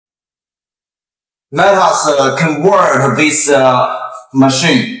Let us convert this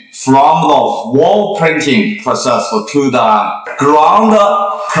machine from the wall printing process to the ground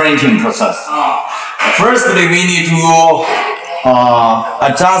printing process. Firstly, we need to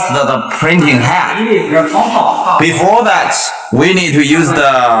adjust the printing head. Before that, we need to use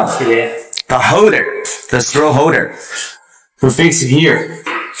the holder, the screw holder, to fix it here.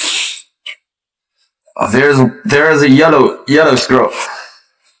 There's a yellow screw.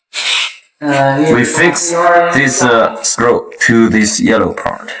 We fix this screw to this yellow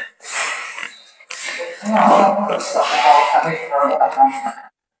part.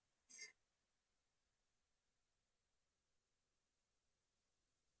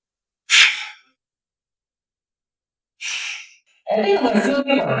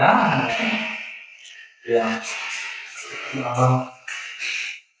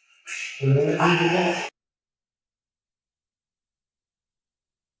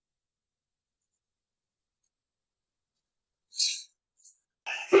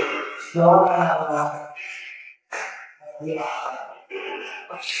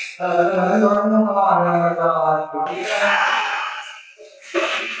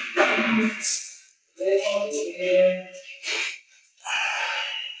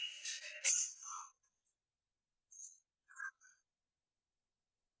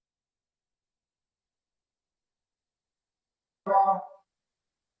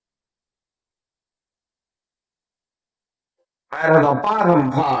 At the bottom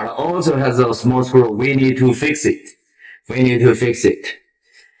part also has a small screw. We need to fix it. We need to fix it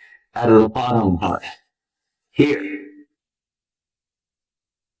at the bottom part here.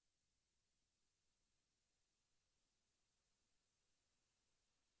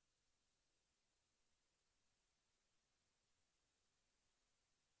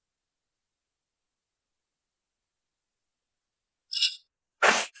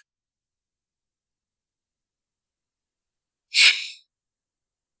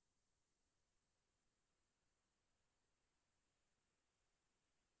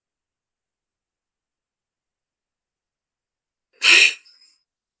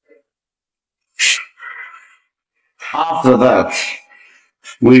 After that,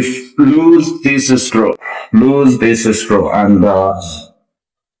 we lose this screw, and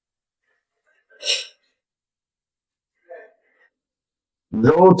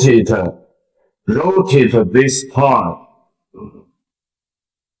rotate this part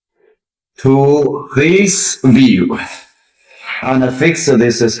to this view and fix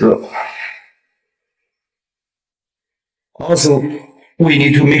this screw. Also, we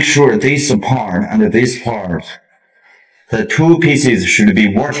need to make sure this part and this part, the two pieces should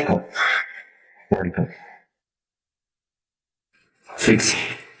be vertical. Fix.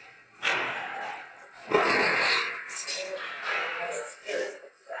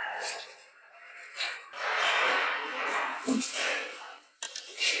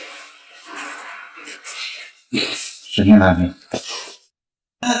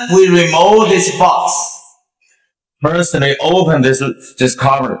 We remove this box. Firstly, open this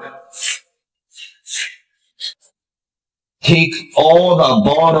cover. Take all the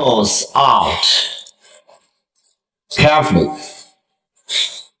bottles out carefully.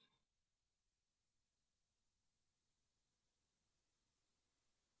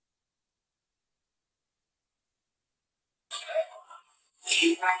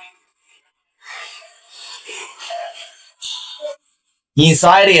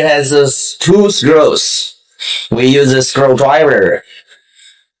 Inside it has two screws. We use a screwdriver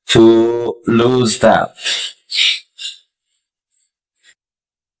to lose them.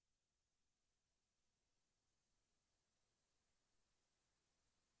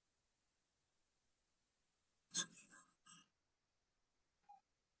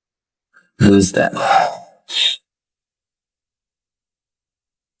 Lose them.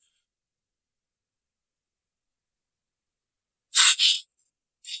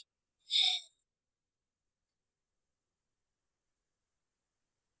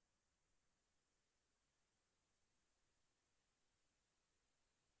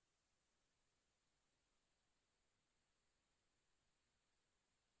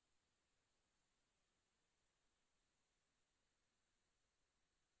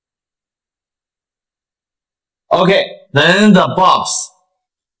 Okay, then the box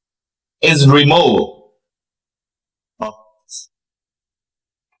is removed.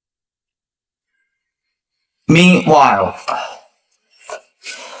 Meanwhile,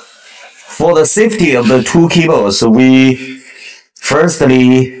 for the safety of the two cables, we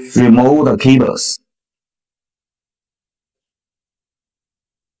firstly remove the cables.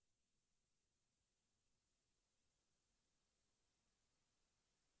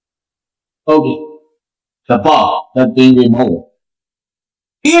 Okay. the box has been removed.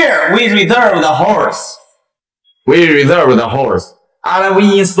 Here we reserve the holes. And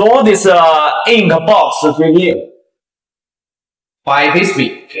we install this ink box here by this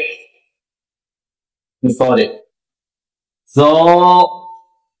way. Install it. So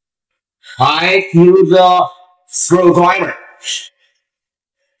I use a screwdriver.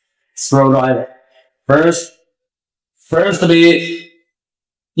 Firstly,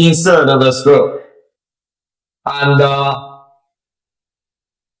 insert the screw and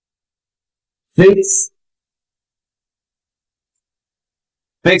fix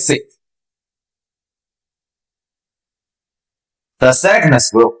it. The second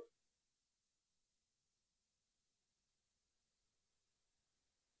screw.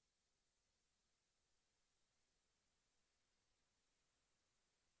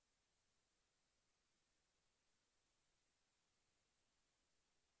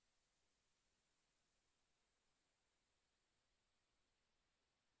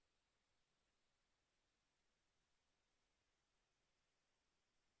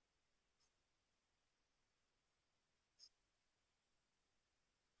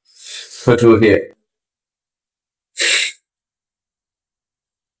 Put through here.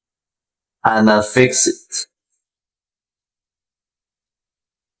 And fix it.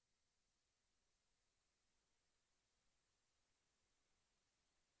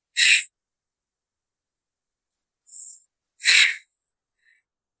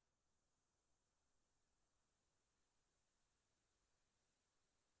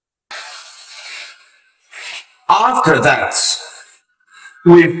 After that,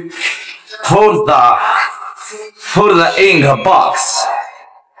 we put the ink box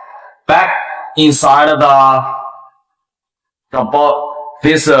back inside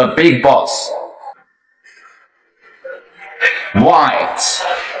this big box. White,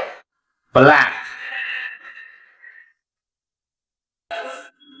 black.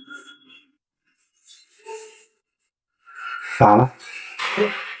 Fala.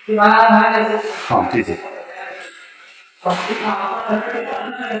 好，谢谢。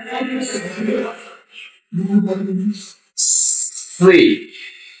3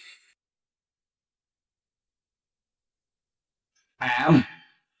 M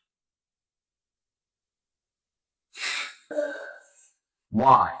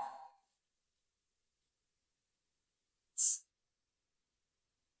Y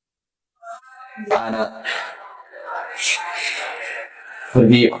and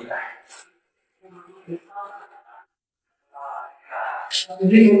here.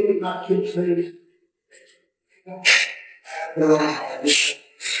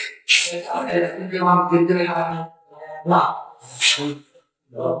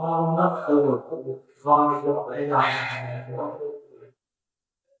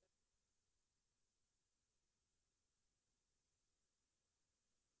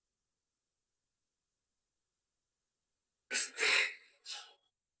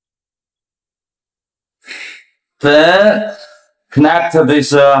 Then connect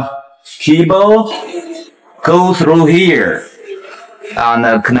this cable, go through here,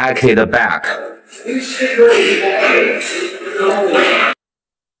 and connect it back.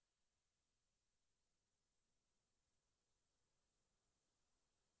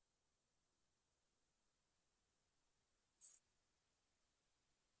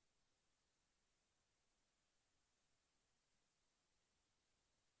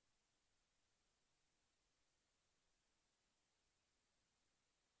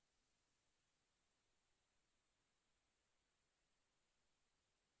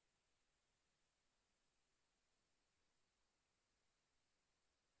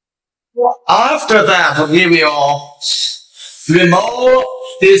 After that, we will remove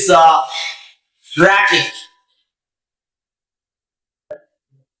this bracket.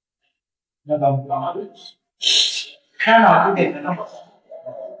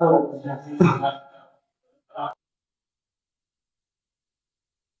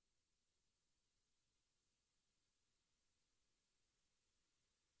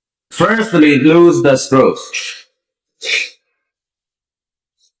 Firstly, lose the screws.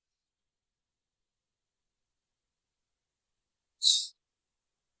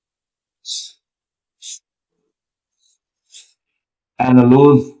 And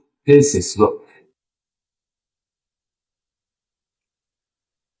lose this screw.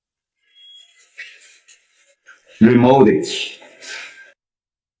 Remove it.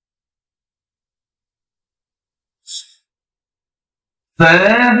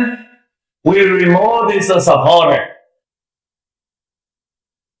 Then we remove this supporter.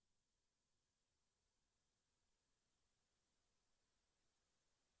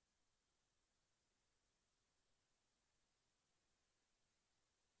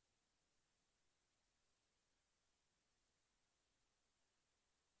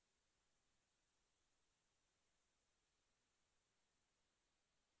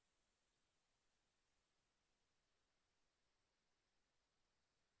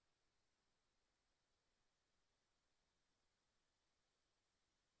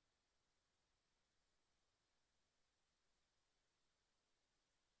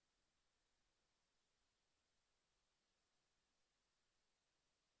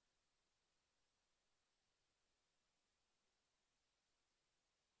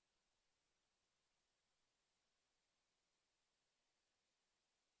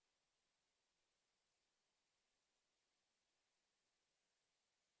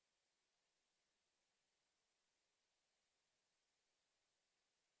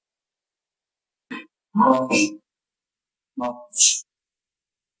 Okay,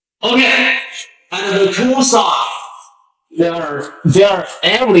 and the two sides, their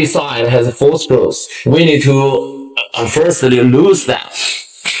every side has 4 screws. We need to firstly lose them.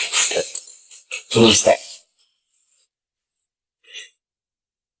 Lose them.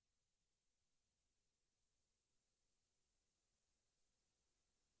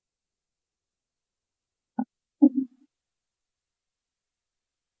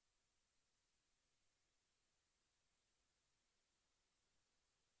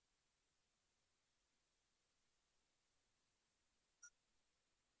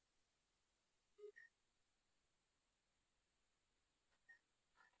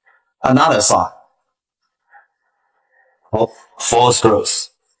 Another side of 4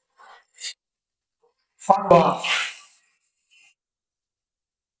 screws.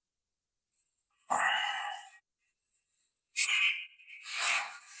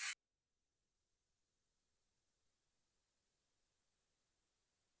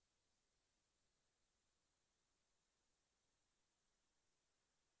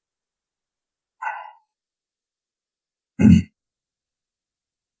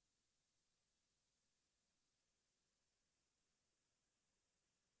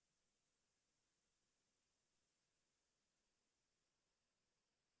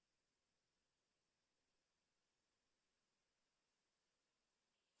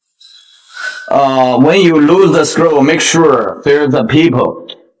 When you lose the screw, make sure there's a people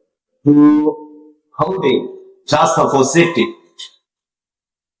who hold it just for safety.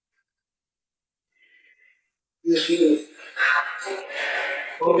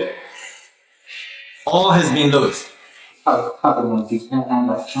 Okay. All has been loosed.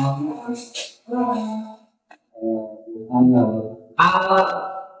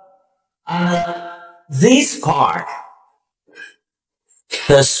 This part,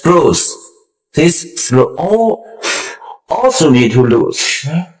 the screws, this screw also need to lose.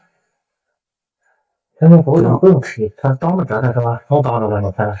 现在不用吃，它装不着的是吧？能装着吧？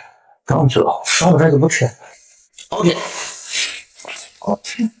你看，装着，装不着就不吃。OK，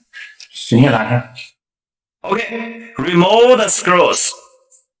 行下来。OK， remove the screws.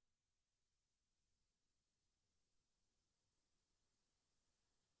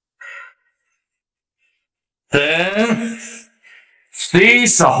 Then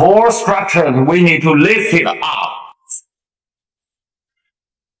this whole structure we need to lift it up.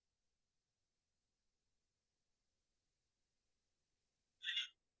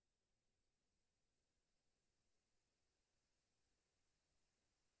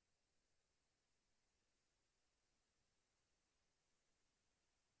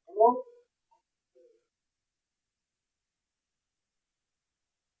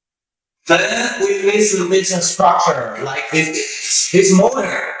 Then we make a structure like this. This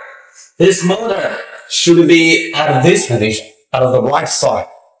motor should be at this position, at the right side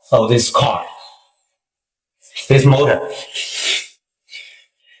of this car. This motor.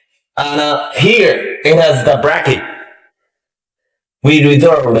 And here it has the bracket. We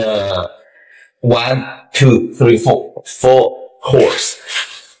reserve the 1, 2, 3, 4 holes.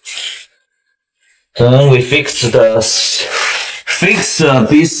 Then we fix this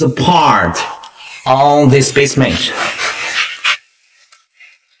part on this basement.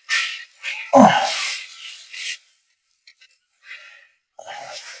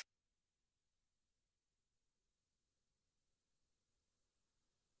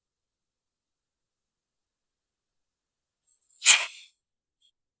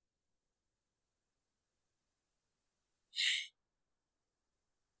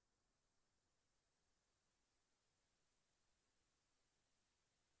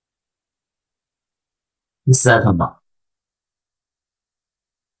 Second.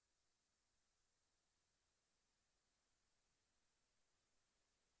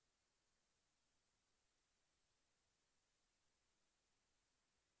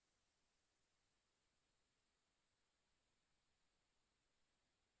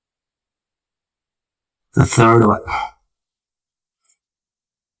 The third one.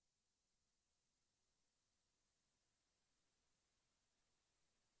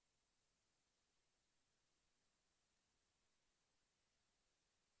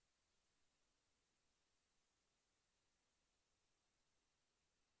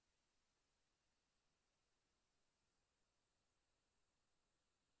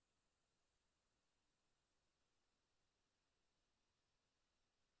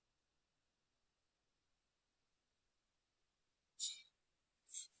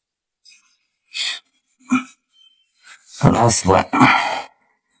 Last one.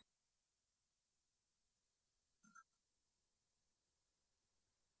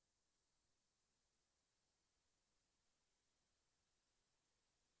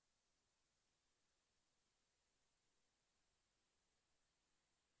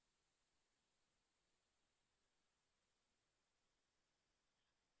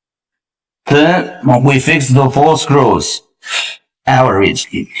 Then we fix the 4 screws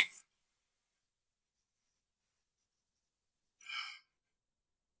averagely.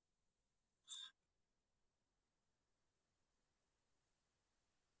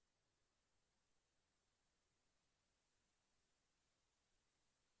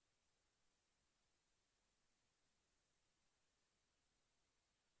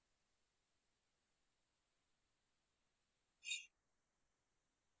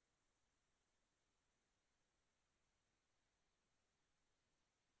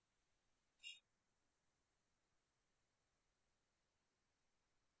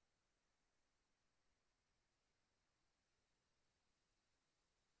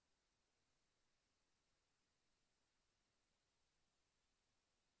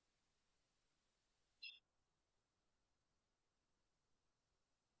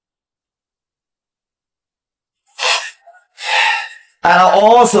 And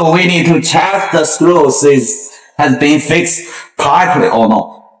also we need to check the screws has been fixed tightly or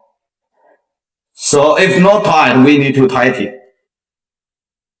not. So if not tight, we need to tighten.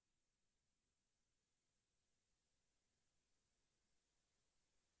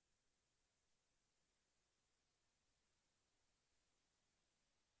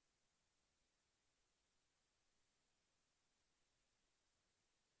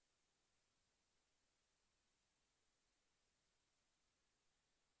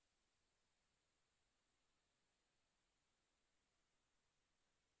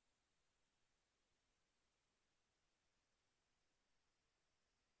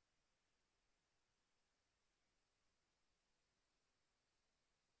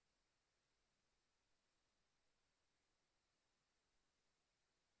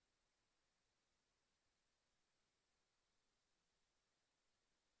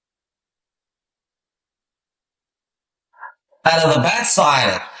 And the back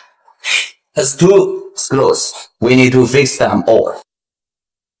side has 2 screws. We need to fix them all.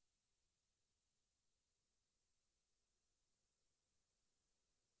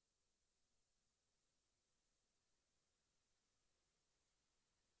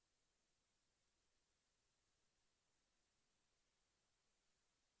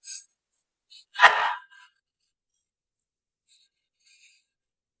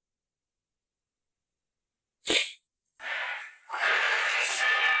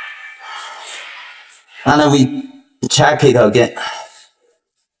 And then we check it again.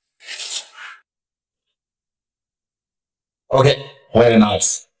 Okay, very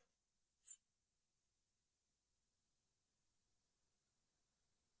nice.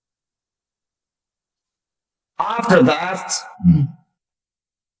 After that,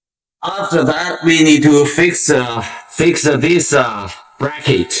 we need to fix this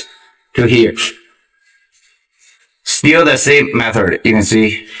bracket to here. Still the same method. You can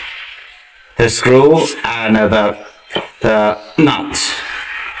see the screw and the nut.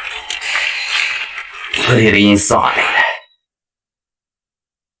 Put it inside.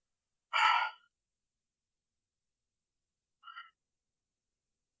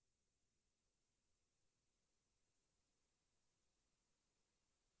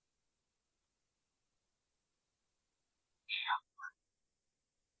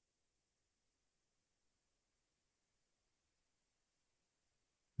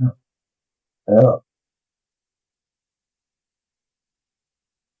 Yeah.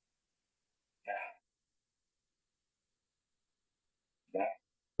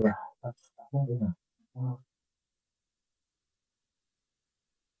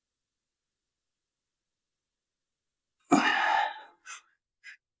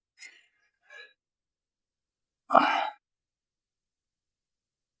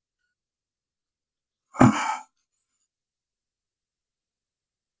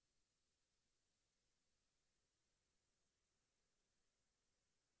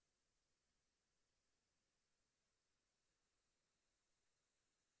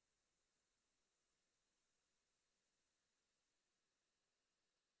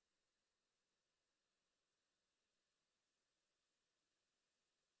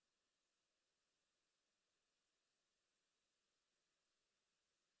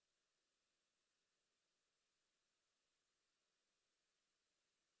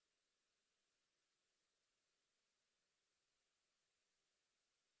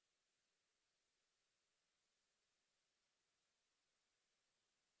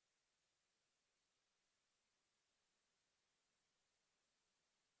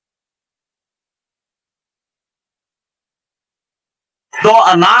 So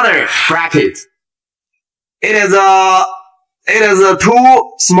another bracket. It is a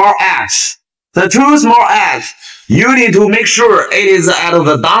 2 small edge. The 2 small edge, you need to make sure it is at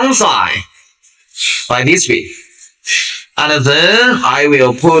the downside like this way. And then I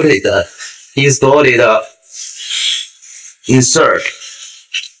will put it, install it, insert,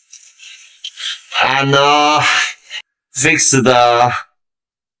 and fix the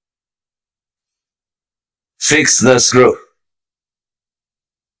screw.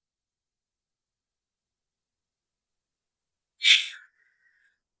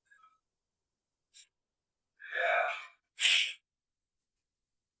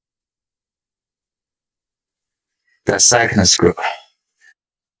 The second screw.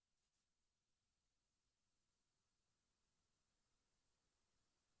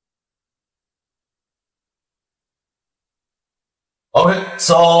 Okay,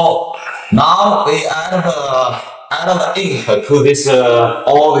 so now we add the ink to this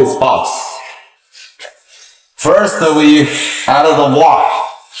all this box. First, we add the water.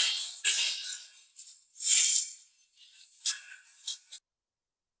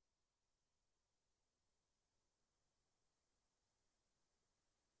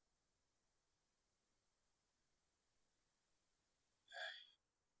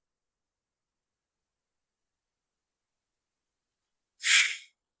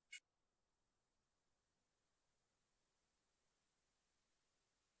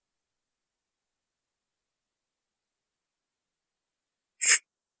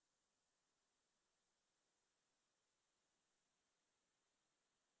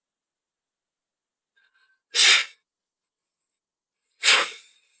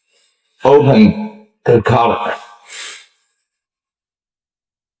 Open the color.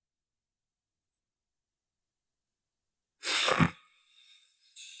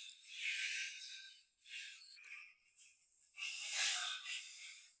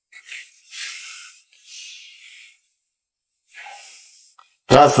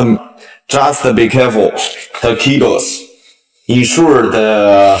 Just be careful. The keyboards. Ensure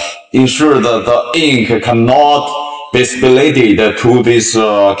the ink cannot be split to this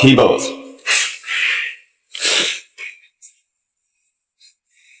keyboard.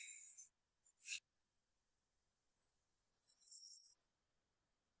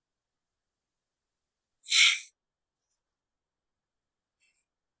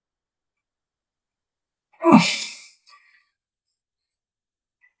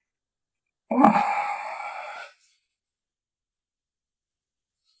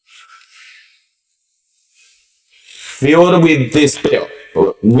 Filled with this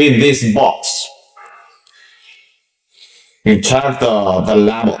box. You check the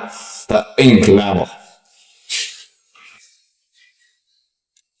level, the ink level.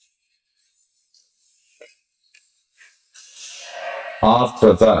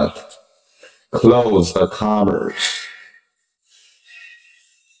 After that, close the covers.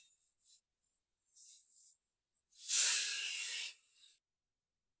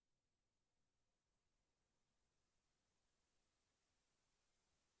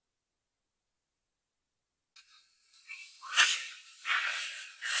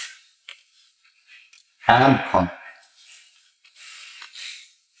 And pump.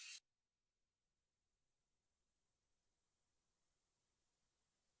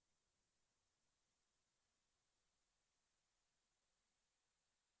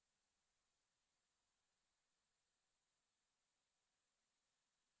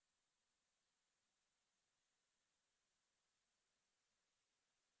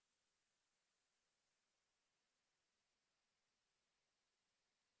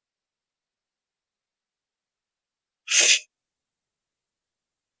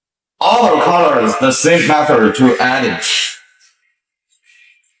 Other colors, the same method to add it.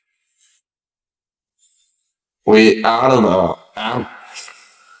 We add the amp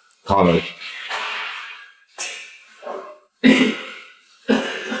color.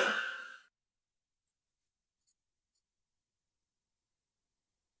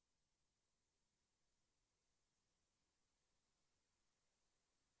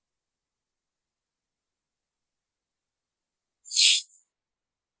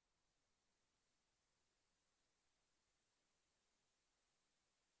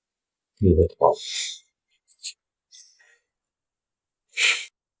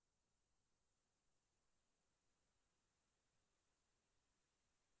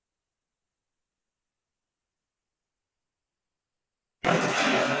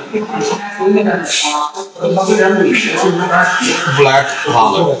 Black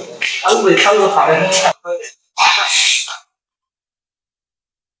color.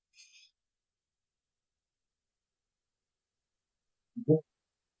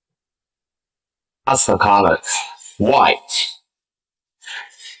 That's the color. White.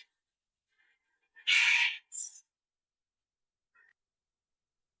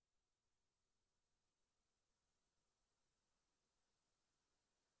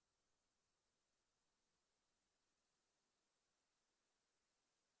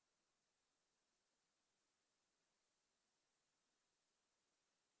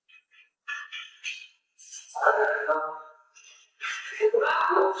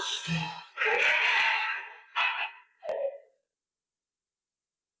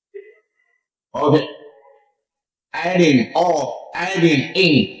 Okay. Adding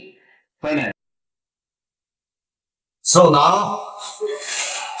in. Finish. So now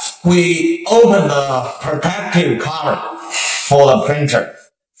we open the protective cover for the printer.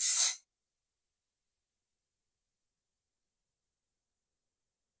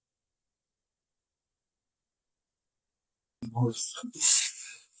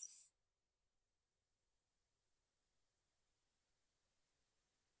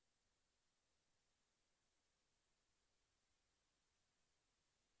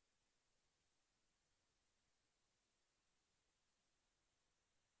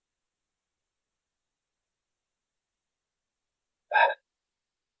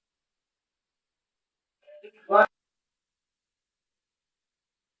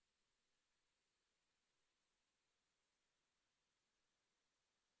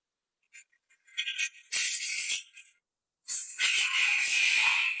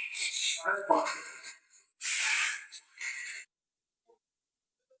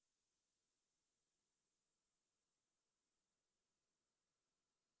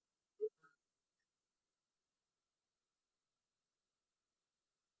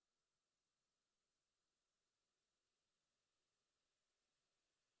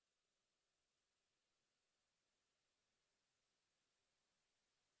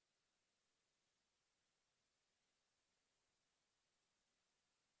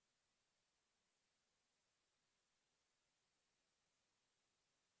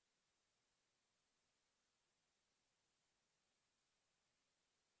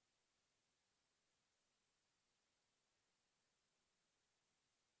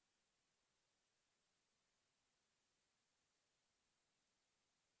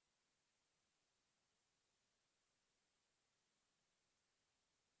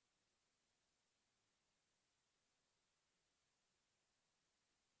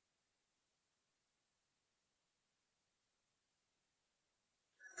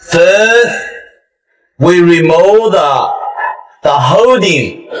 Then we remove the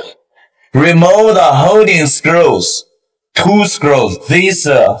holding screws. Two screws. This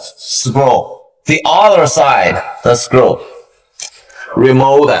screw. The other side, the screw.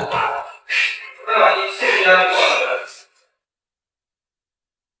 Remove that.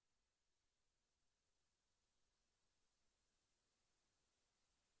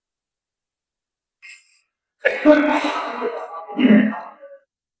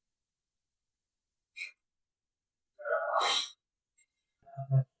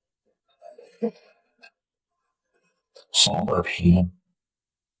上本屏，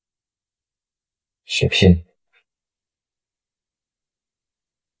血拼。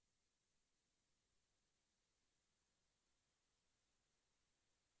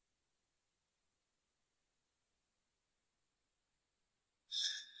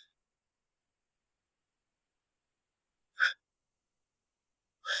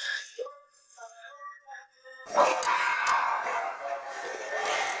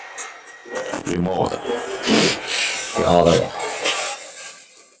remove the other one.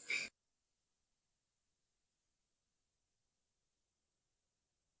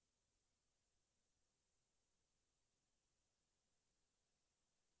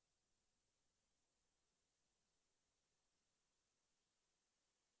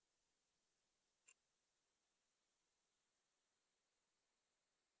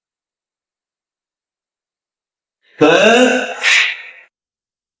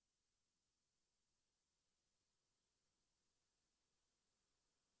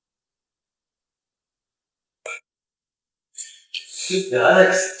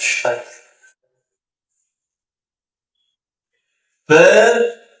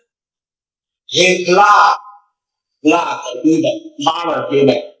 Then we lock the unit, power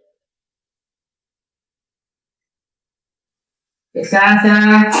unit.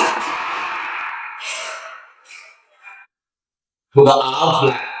 33 to the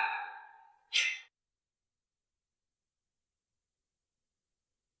outlet.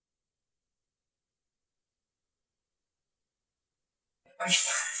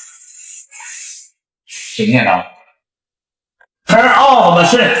 Turn off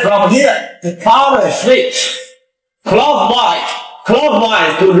machine from here to power switch.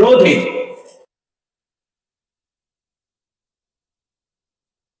 Clockwise to rotate.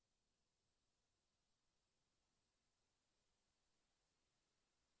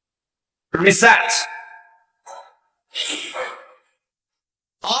 Reset.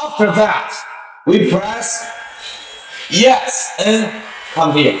 After that, we press yes and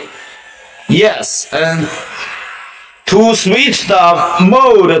come here. Yes, and to switch the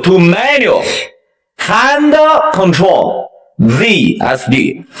mode to manual, hand control,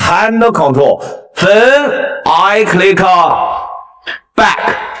 ZSD, hand control. Then I click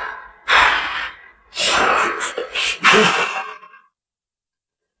back.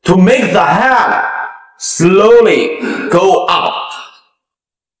 To make the head slowly go up.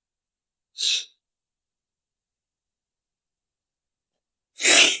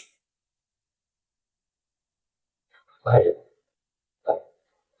快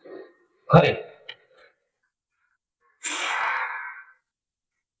点！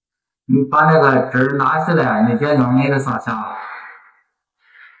你把那个针拿起来，你别用你的上下。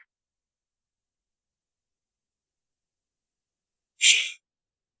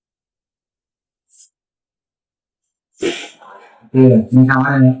对，你看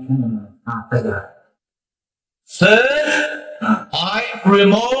完了没？这个。Then I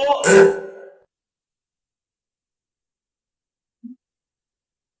remove.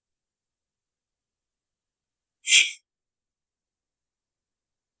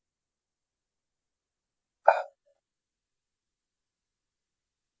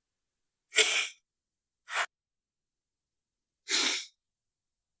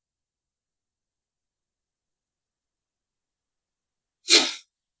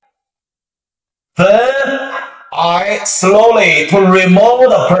 Then I slowly to remove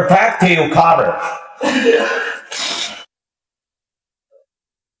the protective cover.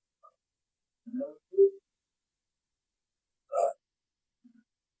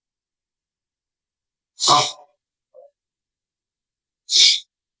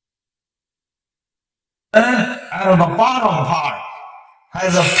 Then at the bottom part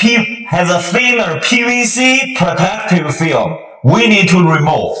has a thinner PVC protective film. We need to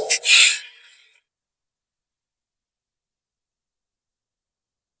remove.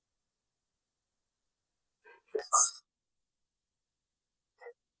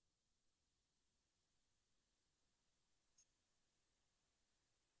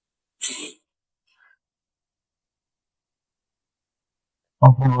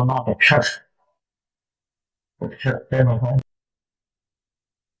 Oh, not the church. Sure, very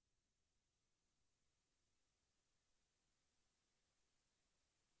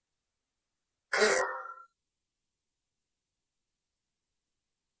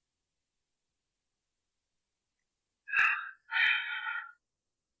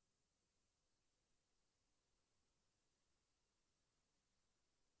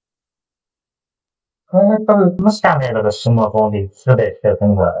都下面那个石墨工地是得是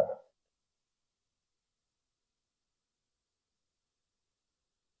中国的。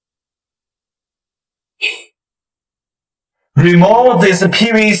Remove this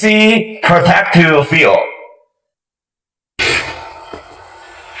PVC protective film.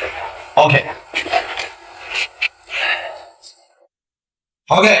 Okay.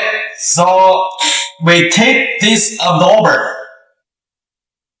 Okay, so we take this absorber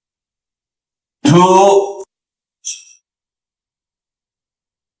to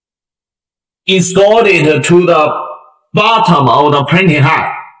install it to the bottom of the printing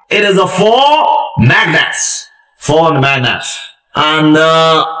head. It is 4 magnets. 4 magnets. And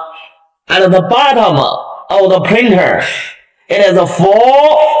at the bottom of the printer, it is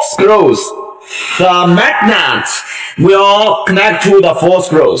 4 screws. The magnets will connect to the 4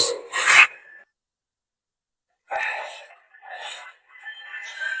 screws.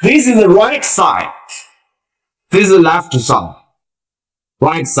 This is the right side. This is the left side.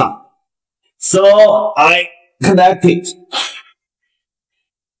 Right side. So I connect it.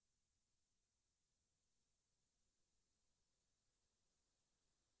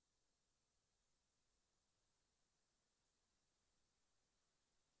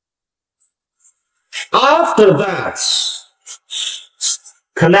 After that,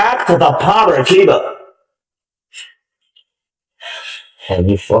 connect the power cable.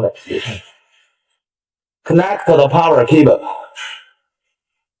 Connect the power cable.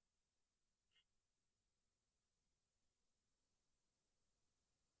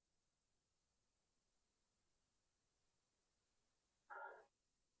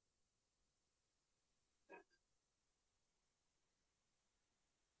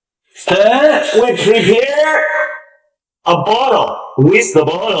 Then we prepare a bottle with the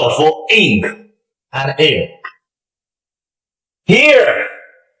bottle for ink and air. Here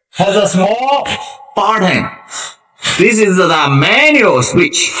has a small button. This is the manual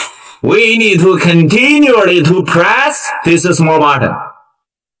switch. We need to continually to press this small button.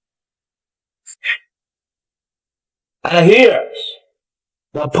 And here,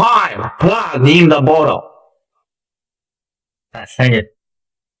 the pipe plugged in the bottle. That's it.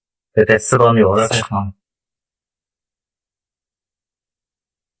 得4多秒了才行。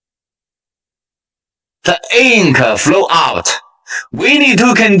The ink flow out. We need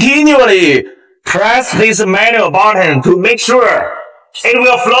to continually press this manual button to make sure it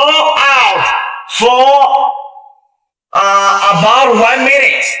will flow out for about 1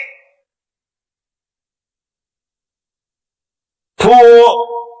 minute.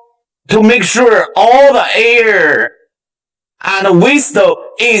 To make sure all the air and with the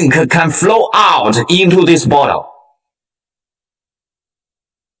ink can flow out into this bottle.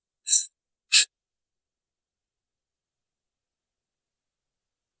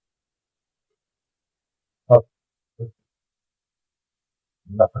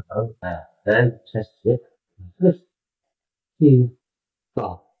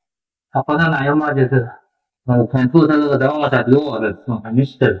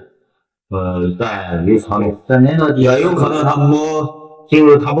也有可能他没就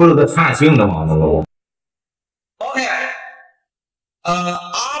是他不是个碳性的嘛，那个。Okay.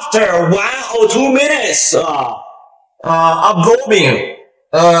 After 1 or 2 minutes absorbing,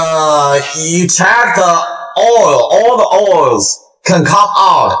 you check the oil. All the oils can come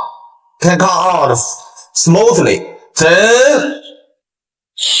out smoothly. Then,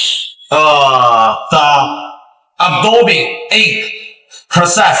 the absorbing ink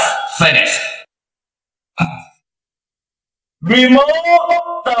process finished. Remove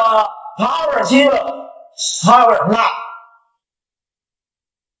the power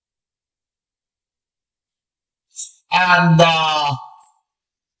knob.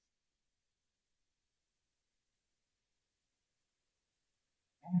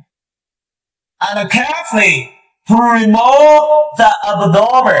 And carefully to remove the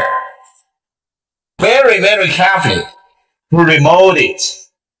absorber. Very, very carefully to remove it.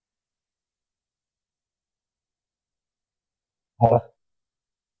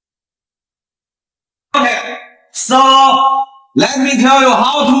 Okay, so let me tell you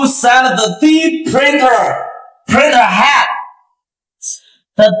how to set the deep printer head.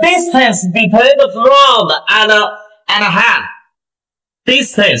 The distance between the ground and head.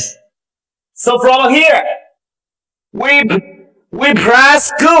 Distance. So from here, we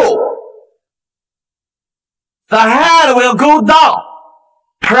press go. The head will go down.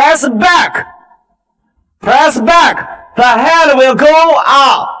 Press back. Press back. The head will go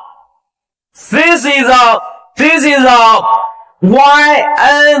up. This is a Y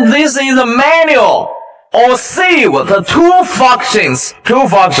and this is a manual or save the two functions.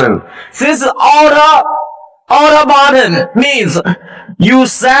 This auto button means you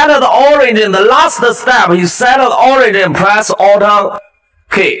set the origin, the last step, you set the origin, press auto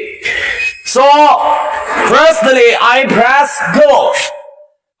key. So, firstly, I press go.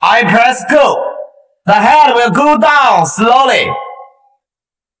 The head will go down slowly.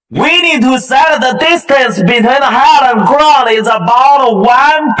 We need to set the distance between the head and ground is about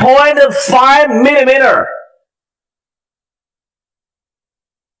 1.5 millimeter.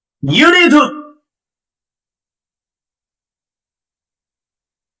 You need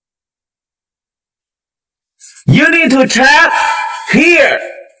to check here.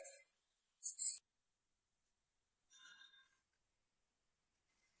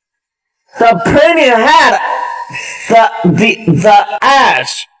 The printing head, the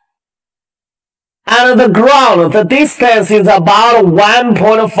edge, and the ground, the distance is about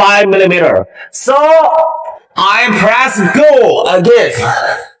 1.5 millimeter. So, I press go again.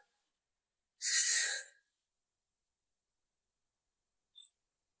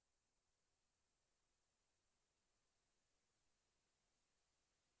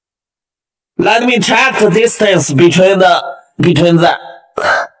 Let me check the distance between the.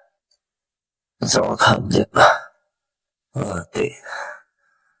 这我看不见了。对。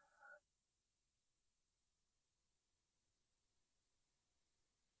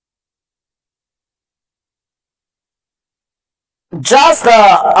Just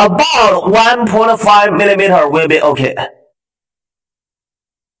about 1.5 millimeter will be okay.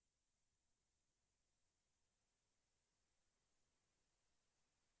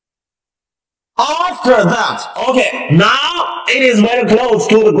 After that, okay, now it is very close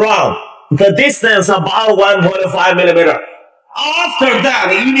to the ground. The distance about 1.5 millimeter. After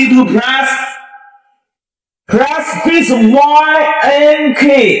that, you need to press this Y and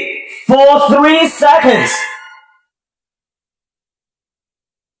key for 3 seconds.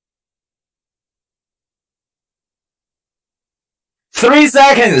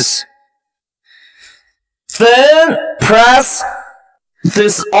 Then press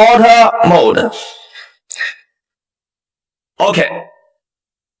this auto mode. Okay.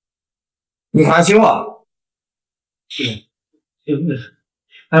 你还行吧？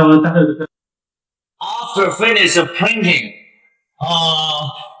 After finish printing,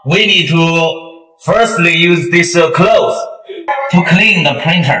 we need to firstly use this cloth to clean the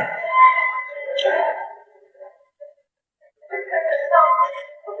printer.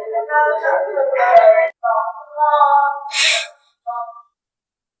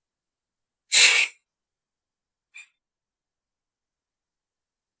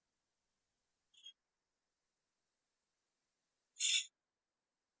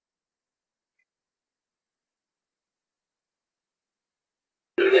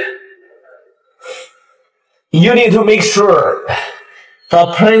 You need to make sure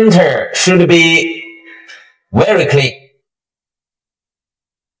the printer should be very clean.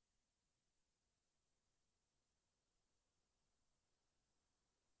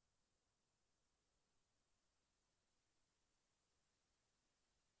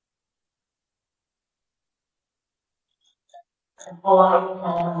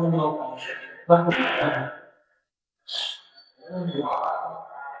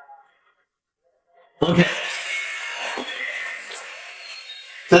 Okay.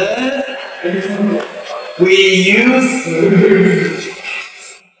 Then we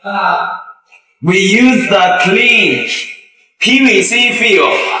use the clean PVC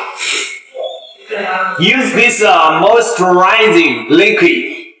film. Use this moisturizing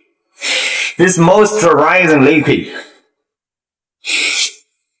liquid. This moisturizing liquid.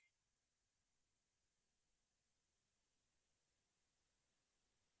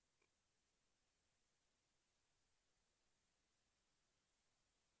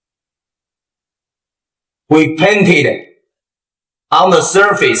 We painted on the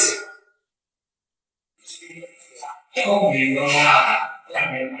surface.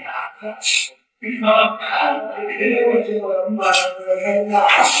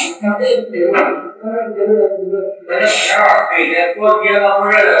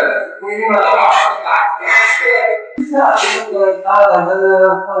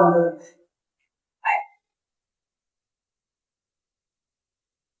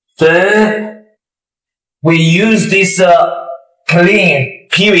 Then we use this clean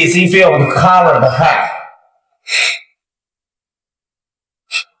PVC film to cover the head.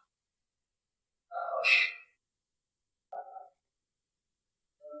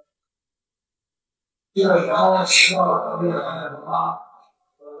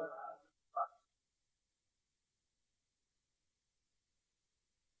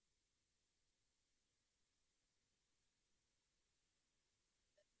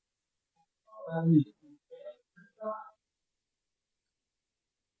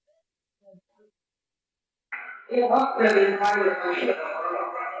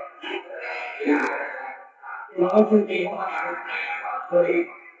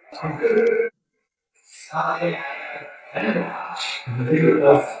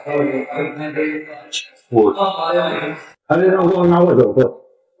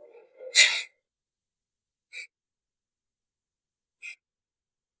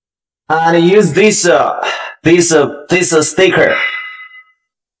 And use this sticker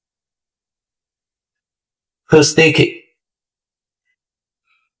to stick it.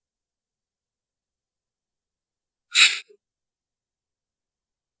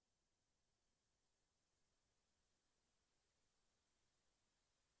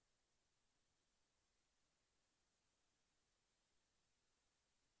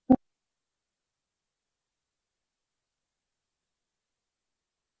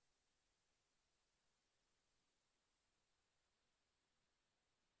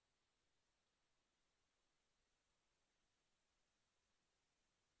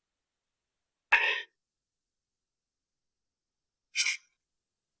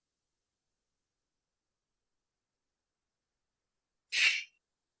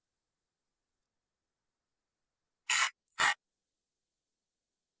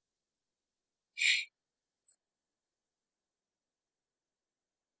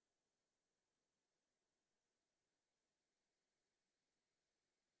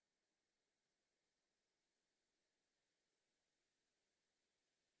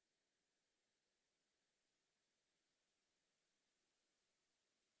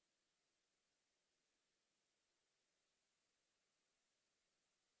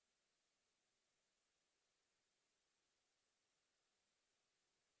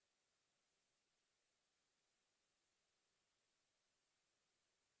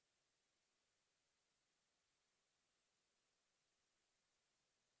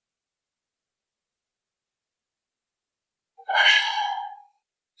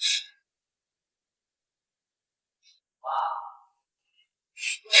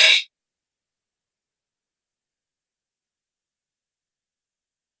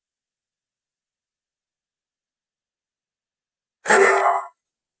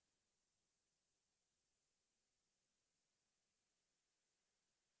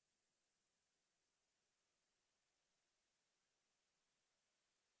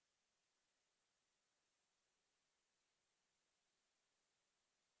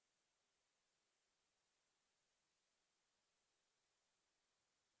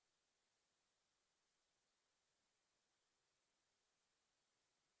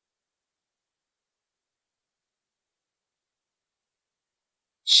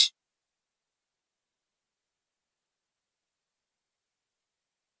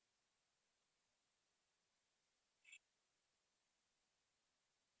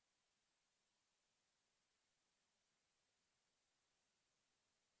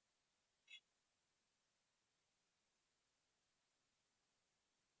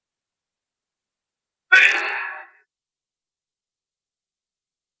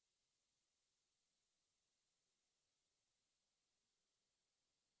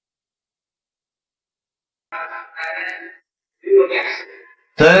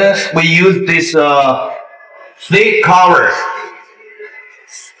 Then we use this thick cover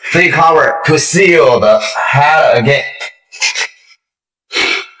to seal the head again.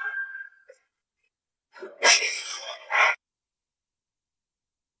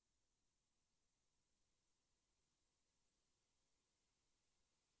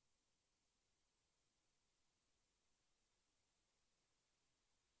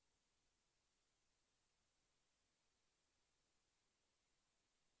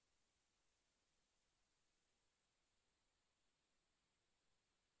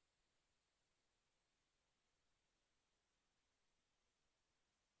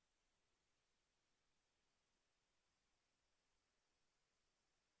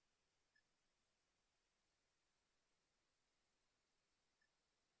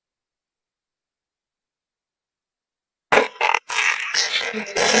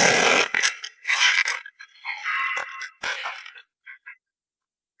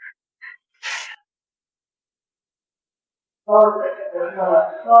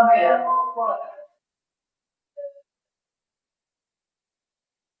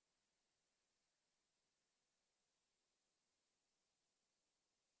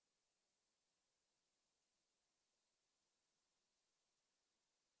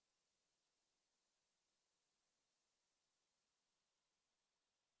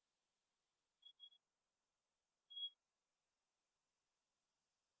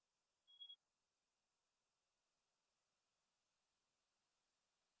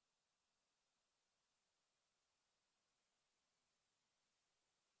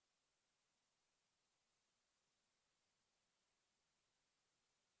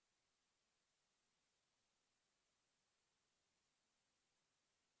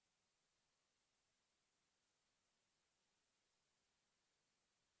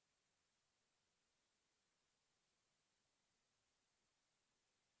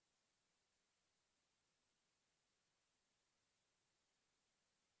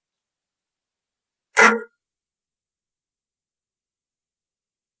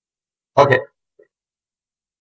 Okay.